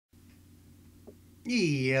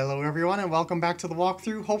Hello everyone and welcome back to the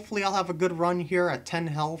walkthrough. Hopefully I'll have a good run here at 10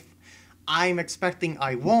 health. I'm expecting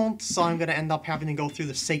I won't, so I'm going to end up having to go through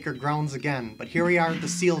the sacred grounds again. But here we are at the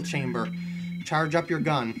seal chamber. Charge up your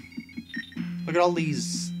gun. Look at all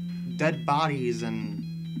these dead bodies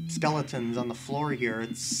and skeletons on the floor here.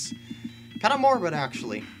 It's kind of morbid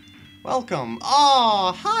actually. Welcome.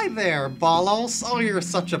 Oh, hi there, Ballos. Oh, you're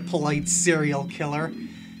such a polite serial killer.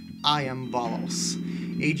 I am Ballos.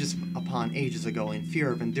 Ages upon ages ago, in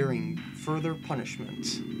fear of enduring further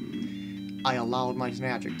punishment, I allowed my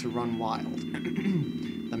magic to run wild.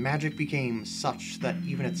 The magic became such that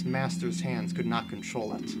even its master's hands could not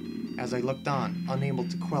control it. As I looked on, unable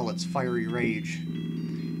to quell its fiery rage,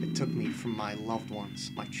 it took me from my loved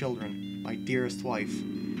ones, my children, my dearest wife.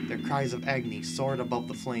 Their cries of agony soared above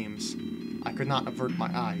the flames. I could not avert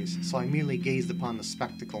my eyes, so I merely gazed upon the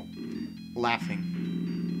spectacle, laughing.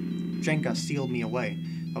 Jenka sealed me away,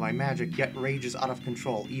 but my magic yet rages out of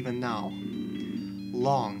control even now.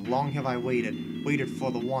 Long have I waited for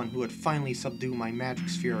the one who would finally subdue my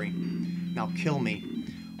magic's fury. Now kill me,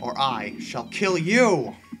 or I shall kill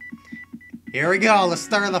you! Here we go, let's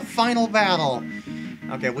start the final battle!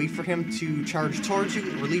 Okay, wait for him to charge towards you,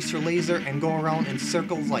 release your laser, and go around in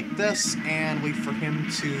circles like this, and wait for him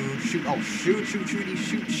to shoot. Oh, shoot!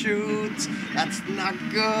 That's not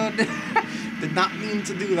good! Did not mean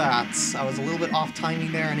to do that. I was a little bit off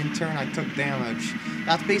timing there, and in turn I took damage.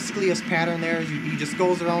 That's basically his pattern there. He just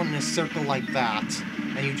goes around in a circle like that,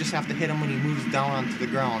 and you just have to hit him when he moves down onto the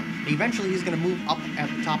ground. And eventually he's going to move up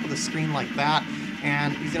at the top of the screen like that,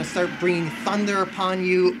 and he's going to start bringing thunder upon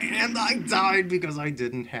you, and I died because I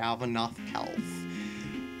didn't have enough health.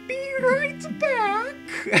 Be right back!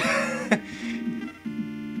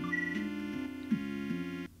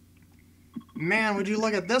 Man, would you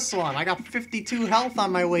look at this one? I got 52 health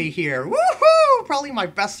on my way here. Woohoo! Probably my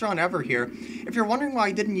best run ever here. If you're wondering why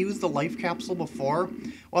I didn't use the life capsule before,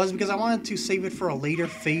 well, it's because I wanted to save it for a later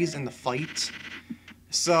phase in the fight.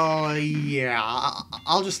 So, yeah,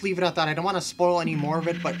 I'll just leave it at that. I don't want to spoil any more of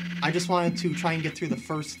it, but I just wanted to try and get through the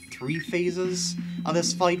first 3 phases of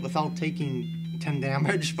this fight without taking 10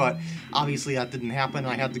 damage, but obviously that didn't happen.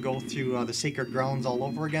 I had to go through the sacred grounds all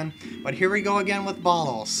over again. But here we go again with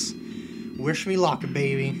Ballos. Wish me luck,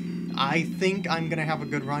 baby. I think I'm gonna have a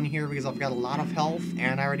good run here because I've got a lot of health,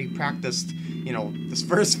 and I already practiced, you know, this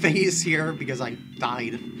first phase here because I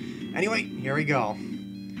died. Anyway, here we go.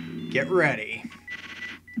 Get ready.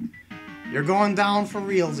 You're going down for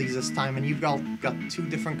realsies this time, and you've got 2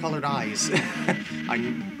 different colored eyes. I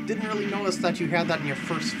didn't really notice that you had that in your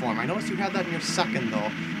first form. I noticed you had that in your second, though.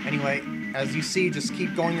 Anyway, as you see, just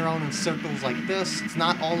keep going around in circles like this. It's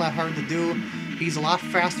not all that hard to do. He's a lot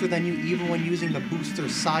faster than you even when using the booster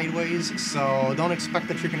sideways, so don't expect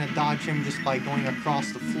that you're going to dodge him just by going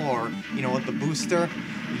across the floor, you know, with the booster.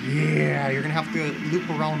 Yeah, you're going to have to loop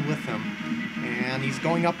around with him. And he's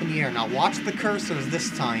going up in the air. Now watch the cursors this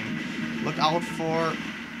time. Look out for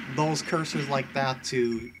those cursors like that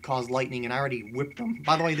to cause lightning, and I already whipped them.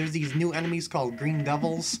 By the way, there's these new enemies called Green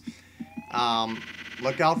Devils.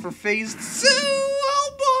 Look out for phase 2!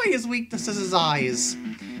 Oh boy, his weakness is his eyes.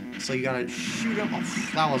 So you gotta shoot him. Oh,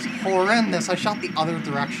 that was horrendous. I shot the other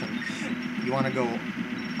direction. You wanna go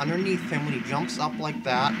underneath him when he jumps up like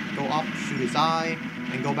that. Go up, shoot his eye,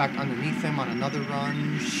 and go back underneath him on another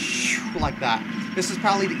run. Like that. This is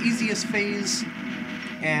probably the easiest phase,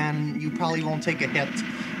 and you probably won't take a hit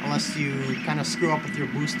unless you kind of screw up with your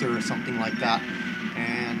booster or something like that.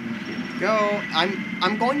 And here we go.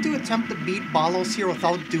 I'm going to attempt to beat Ballos here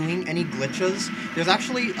without doing any glitches. There's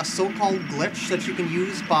actually a so-called glitch that you can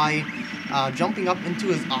use by jumping up into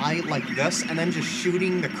his eye like this and then just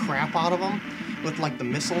shooting the crap out of him with like the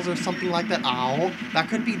missiles or something like that. Ow. That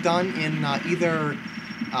could be done in either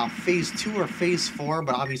phase 2 or phase 4,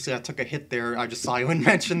 but obviously I took a hit there. I just saw you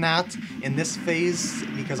mention that in this phase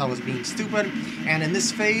because I was being stupid. And in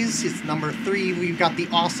this phase, it's number 3, we've got the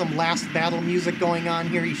awesome last battle music going on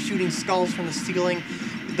here. He's shooting skulls from the ceiling.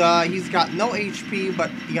 He's got no HP, but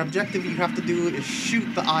the objective you have to do is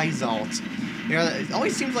shoot the eyes out. Yeah, it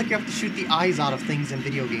always seems like you have to shoot the eyes out of things in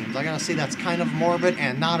video games. I gotta say that's kind of morbid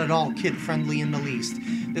and not at all kid-friendly in the least.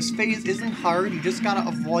 This phase isn't hard, you just gotta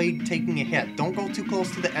avoid taking a hit. Don't go too close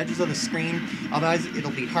to the edges of the screen, otherwise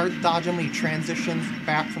it'll be hard to dodge him when he transitions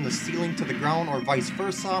back from the ceiling to the ground or vice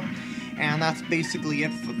versa. And that's basically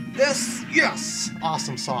it for this. Yes!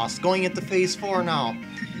 Awesome sauce. Going into phase 4 now.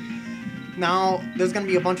 Now, there's going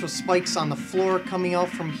to be a bunch of spikes on the floor coming out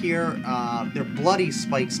from here. They're bloody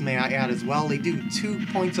spikes, may I add, as well. They do 2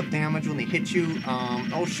 points of damage when they hit you.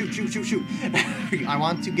 Oh, shoot, shoot, shoot, shoot. I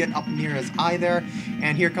want to get up near his eye there.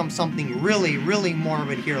 And here comes something really, really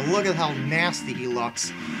morbid here. Look at how nasty he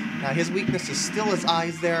looks. Now, his weakness is still his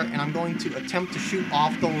eyes there, and I'm going to attempt to shoot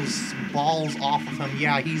off those balls off of him.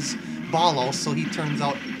 Yeah, he's Ballos, so he turns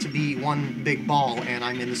out to be one big ball, and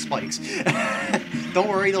I'm in the spikes. Don't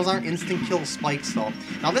worry, those aren't instant kill spikes, though.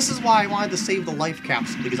 Now, this is why I wanted to save the life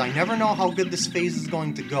capsule, because I never know how good this phase is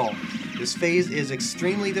going to go. This phase is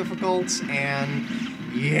extremely difficult, and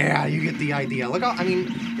yeah, you get the idea. Look how, I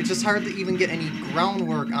mean, it's just hard to even get any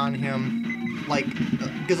groundwork on him, like,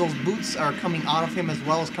 because those boots are coming out of him as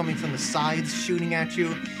well as coming from the sides, shooting at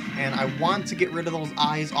you, and I want to get rid of those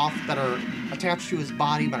eyes off that are attached to his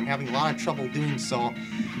body, but I'm having a lot of trouble doing so.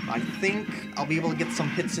 I think I'll be able to get some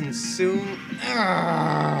hits in soon.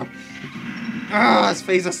 This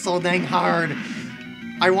phase is so dang hard.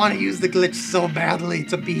 I want to use the glitch so badly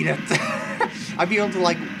to beat it. I'd be able to,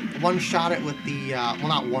 like, one-shot it with the, well,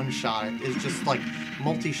 not one-shot it, it's just, like,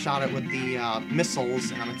 multi-shot it with the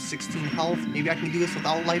missiles, and I'm at 16 health. Maybe I can do this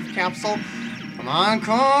without a life capsule. Come on,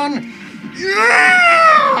 Con!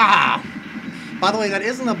 Yeah! By the way, that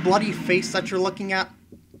isn't a bloody face that you're looking at.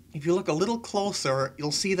 If you look a little closer,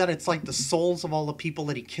 you'll see that it's like the souls of all the people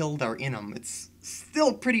that he killed are in him. It's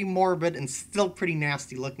still pretty morbid and still pretty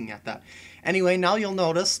nasty looking at that. Anyway, now you'll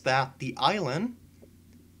notice that the island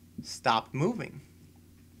stopped moving.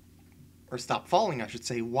 Or stopped falling, I should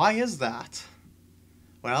say. Why is that?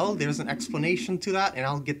 Well, there's an explanation to that, and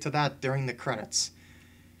I'll get to that during the credits.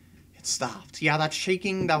 It stopped. Yeah, that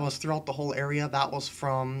shaking that was throughout the whole area, that was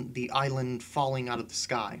from the island falling out of the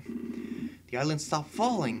sky. The island stopped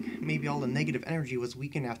falling. Maybe all the negative energy was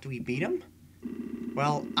weakened after we beat him?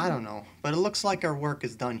 Well, I don't know, but it looks like our work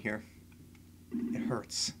is done here. It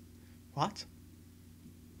hurts. What?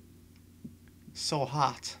 So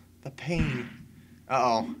hot. The pain.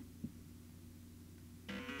 Uh-oh.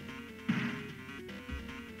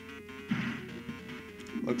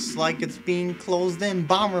 Looks like it's being closed in,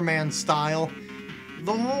 Bomberman style.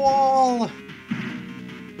 The wall!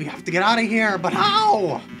 We have to get out of here, but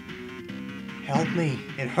how? Help me.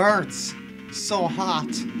 It hurts. So hot.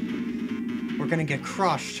 We're gonna get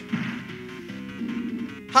crushed.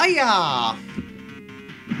 Hiya!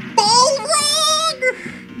 Balrog!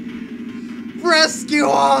 Rescue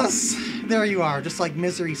us! There you are, just like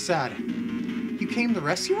Misery said. You came to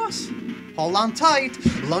rescue us? Hold on tight.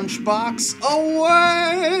 Lunchbox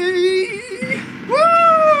away!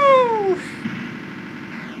 Woo!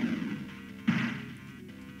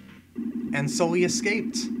 And so we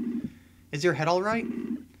escaped. Is your head alright?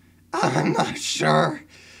 I'm not sure.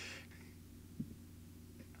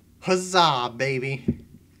 Huzzah, baby.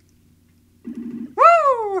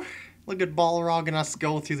 Woo! Look at Balrog and us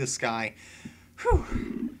go through the sky.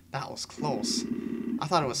 Whew. That was close. I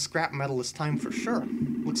thought it was scrap metal this time for sure.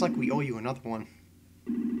 Looks like we owe you another one.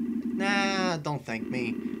 Nah, don't thank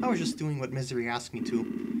me. I was just doing what Misery asked me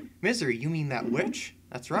to. Misery, you mean that witch?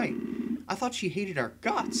 That's right. I thought she hated our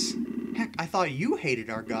guts. Heck, I thought you hated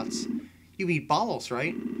our guts. You beat Ballos,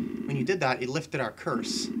 right? When you did that, it lifted our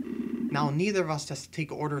curse. Now neither of us has to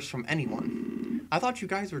take orders from anyone. I thought you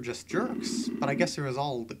guys were just jerks, but I guess it was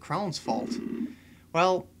all the crown's fault.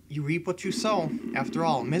 Well, you reap what you sow. After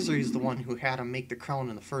all, Misery's the one who had him make the crown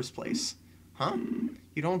in the first place. Huh?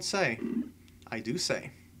 You don't say. I do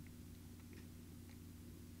say.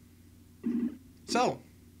 So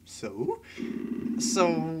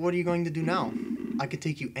what are you going to do now? I could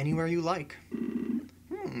take you anywhere you like.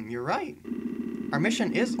 You're right. Our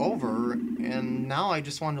mission is over, and now I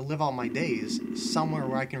just want to live out my days, somewhere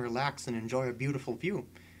where I can relax and enjoy a beautiful view.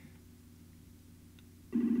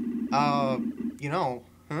 You know,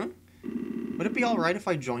 huh? Would it be alright if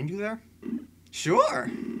I joined you there? Sure!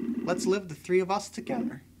 Let's live the three of us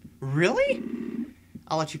together. Really?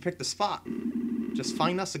 I'll let you pick the spot. Just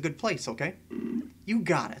find us a good place, okay? You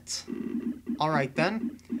got it. Alright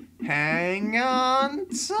then. Hang on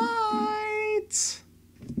tight!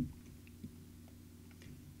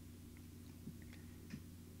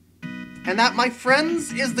 And that, my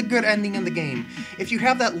friends, is the good ending in the game. If you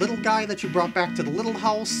have that little guy that you brought back to the little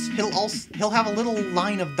house, he'll have a little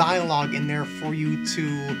line of dialogue in there for you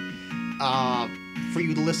to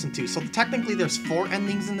listen to. So technically, there's 4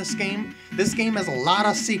 endings in this game. This game has a lot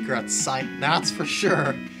of secrets, that's for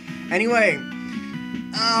sure. Anyway,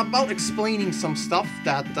 about explaining some stuff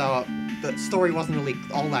that the story wasn't really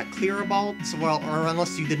all that clear about, well, or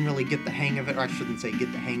unless you didn't really get the hang of it, or I shouldn't say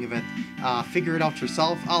get the hang of it, figure it out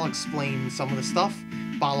yourself. I'll explain some of the stuff.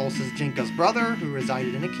 Ballos is Jinka's brother, who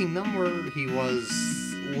resided in a kingdom where he was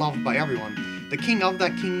loved by everyone. The king of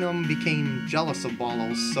that kingdom became jealous of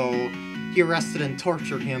Ballos, so he arrested and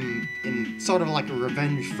tortured him in sort of like a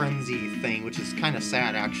revenge frenzy thing, which is kind of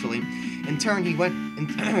sad, actually. In turn,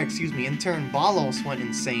 in turn, Ballos went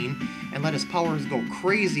insane and let his powers go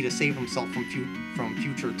crazy to save himself from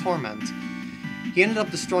future torment. He ended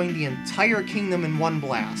up destroying the entire kingdom in one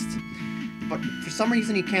blast. But for some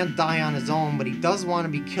reason he can't die on his own, but he does want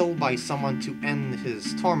to be killed by someone to end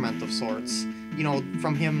his torment of sorts. You know,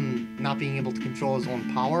 from him not being able to control his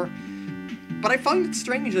own power. But I find it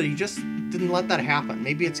strange that he just didn't let that happen.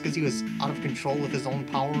 Maybe it's because he was out of control with his own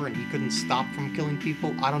power and he couldn't stop from killing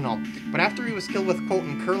people. I don't know. But after he was killed with Quote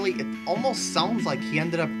and Curly, it almost sounds like he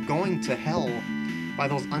ended up going to hell by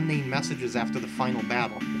those unnamed messages after the final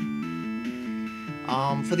battle.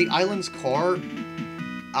 For the island's core,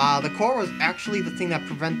 the core was actually the thing that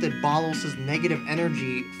prevented Ballos' negative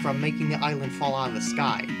energy from making the island fall out of the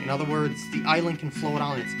sky. In other words, the island can float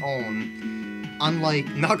on its own, unlike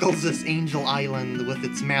Knuckles' Angel Island with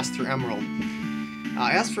its Master Emerald.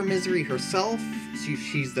 As for Misery herself,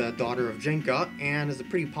 she's the daughter of Jinka, and is a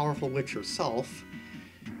pretty powerful witch herself.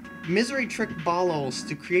 Misery tricked Ballos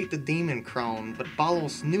to create the Demon Crown, but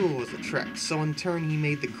Ballos knew it was a trick, so in turn he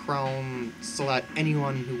made the crown so that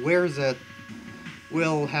anyone who wears it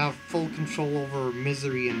will have full control over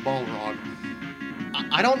Misery and Balrog.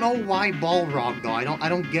 I don't know why Balrog, though. I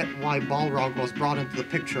don't get why Balrog was brought into the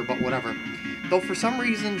picture, but whatever. Though for some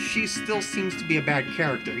reason, she still seems to be a bad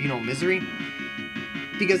character. You know, Misery?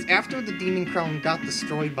 Because after the Demon Crown got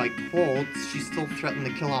destroyed by Quote, she still threatened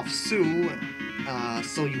to kill off Sue,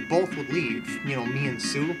 so you both would leave. You know, me and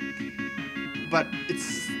Sue. But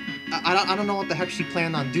it's... I don't know what the heck she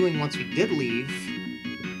planned on doing once we did leave,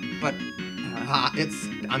 but... it's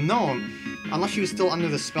unknown, unless she was still under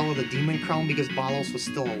the spell of the Demon Crown because Ballos was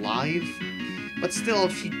still alive. But still,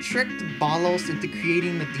 if she tricked Ballos into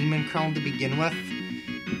creating the Demon Crown to begin with,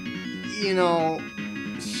 you know,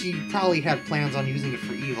 she probably had plans on using it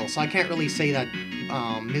for evil, so I can't really say that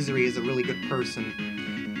Misery is a really good person.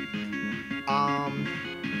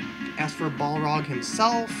 As for Balrog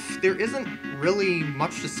himself, there isn't really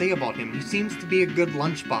much to say about him. He seems to be a good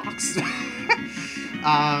lunchbox.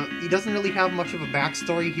 He doesn't really have much of a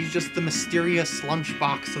backstory. He's just the mysterious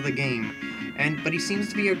lunchbox of the game. But he seems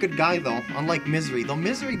to be a good guy, though, unlike Misery. Though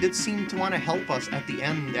Misery did seem to want to help us at the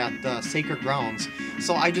end at the Sacred Grounds.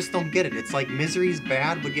 So I just don't get it. It's like Misery's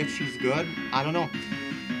bad, but yet she's good. I don't know.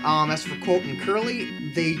 As for Quote and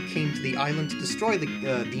Curly, they came to the island to destroy the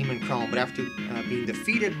Demon Crown, but after being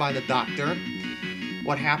defeated by the Doctor,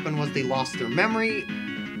 what happened was they lost their memory.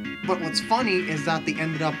 But what's funny is that they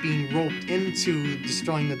ended up being roped into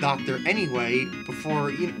destroying the Doctor anyway,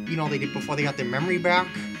 before before they got their memory back.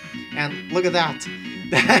 And look at that.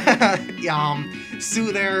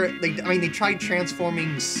 Sue there, they tried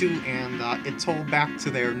transforming Sue and it told back to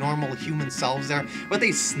their normal human selves there, but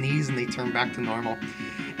they sneeze and they turn back to normal.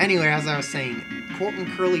 Anyway, as I was saying, Quote and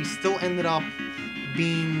Curly still ended up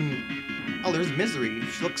being... Oh, there's Misery.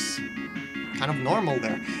 She looks kind of normal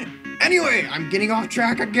there. Anyway, I'm getting off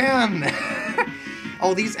track again!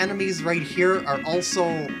 Oh, these enemies right here are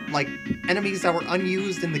also, like, enemies that were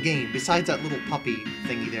unused in the game, besides that little puppy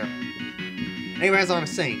thingy there. Anyway, as I was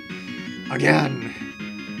saying,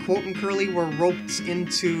 again, Quote and Curly were roped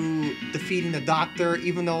into defeating the Doctor,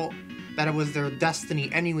 even though that it was their destiny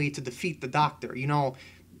anyway to defeat the Doctor. You know,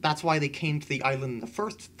 that's why they came to the island in the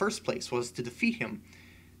first place, was to defeat him.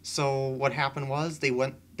 So what happened was they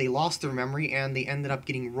lost their memory and they ended up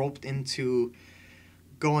getting roped into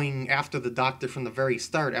going after the Doctor from the very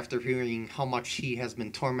start after hearing how much he has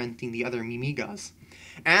been tormenting the other Mimigas.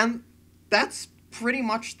 And that's pretty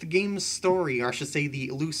much the game's story, or I should say the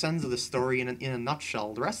loose ends of the story in a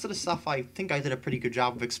nutshell. The rest of the stuff I think I did a pretty good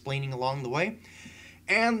job of explaining along the way.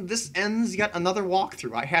 And this ends yet another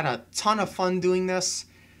walkthrough. I had a ton of fun doing this.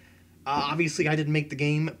 Obviously, I didn't make the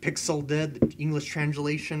game. Pixel did. The English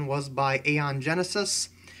translation was by Aeon Genesis.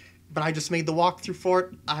 But I just made the walkthrough for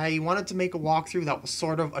it. I wanted to make a walkthrough that was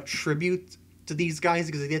sort of a tribute to these guys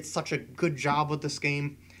because they did such a good job with this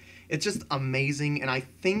game. It's just amazing, and I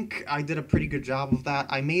think I did a pretty good job of that.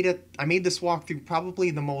 I made this walkthrough probably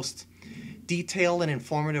the most detailed and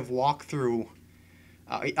informative walkthrough,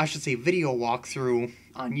 I should say video walkthrough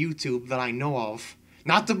on YouTube that I know of.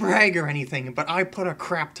 Not to brag or anything, but I put a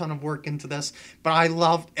crap ton of work into this, but I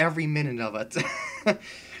loved every minute of it.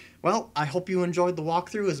 Well, I hope you enjoyed the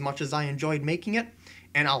walkthrough as much as I enjoyed making it,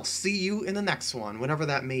 and I'll see you in the next one, whenever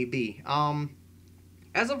that may be.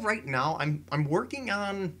 As of right now, I'm working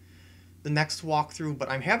on the next walkthrough, but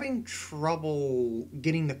I'm having trouble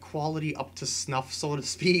getting the quality up to snuff, so to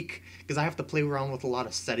speak, because I have to play around with a lot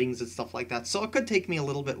of settings and stuff like that. So it could take me a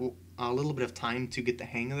little bit of time to get the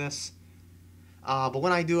hang of this. But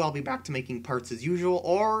when I do, I'll be back to making parts as usual,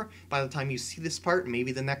 or by the time you see this part,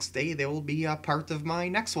 maybe the next day, there will be a part of my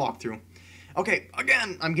next walkthrough. Okay,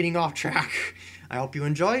 again, I'm getting off track. I hope you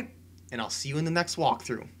enjoyed, and I'll see you in the next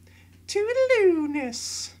walkthrough.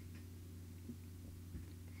 Toodaloo-ness!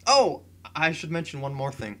 Oh, I should mention one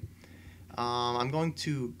more thing. I'm going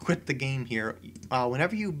to quit the game here.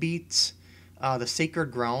 Whenever you beat the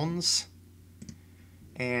Sacred Grounds,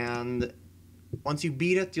 and once you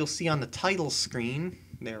beat it, you'll see on the title screen,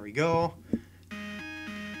 there we go,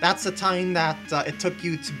 that's the time that it took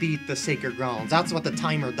you to beat the Sacred Grounds. That's what the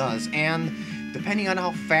timer does, and depending on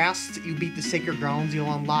how fast you beat the Sacred Grounds,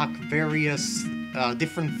 you'll unlock various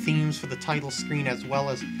different themes for the title screen, as well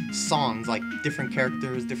as songs, like different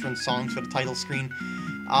characters, different songs for the title screen.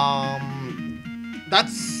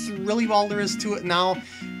 That's really all there is to it now.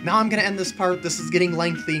 Now I'm gonna end this part. This is getting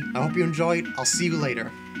lengthy. I hope you enjoyed. I'll see you later.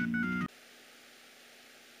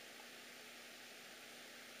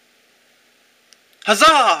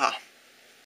 Huzzah!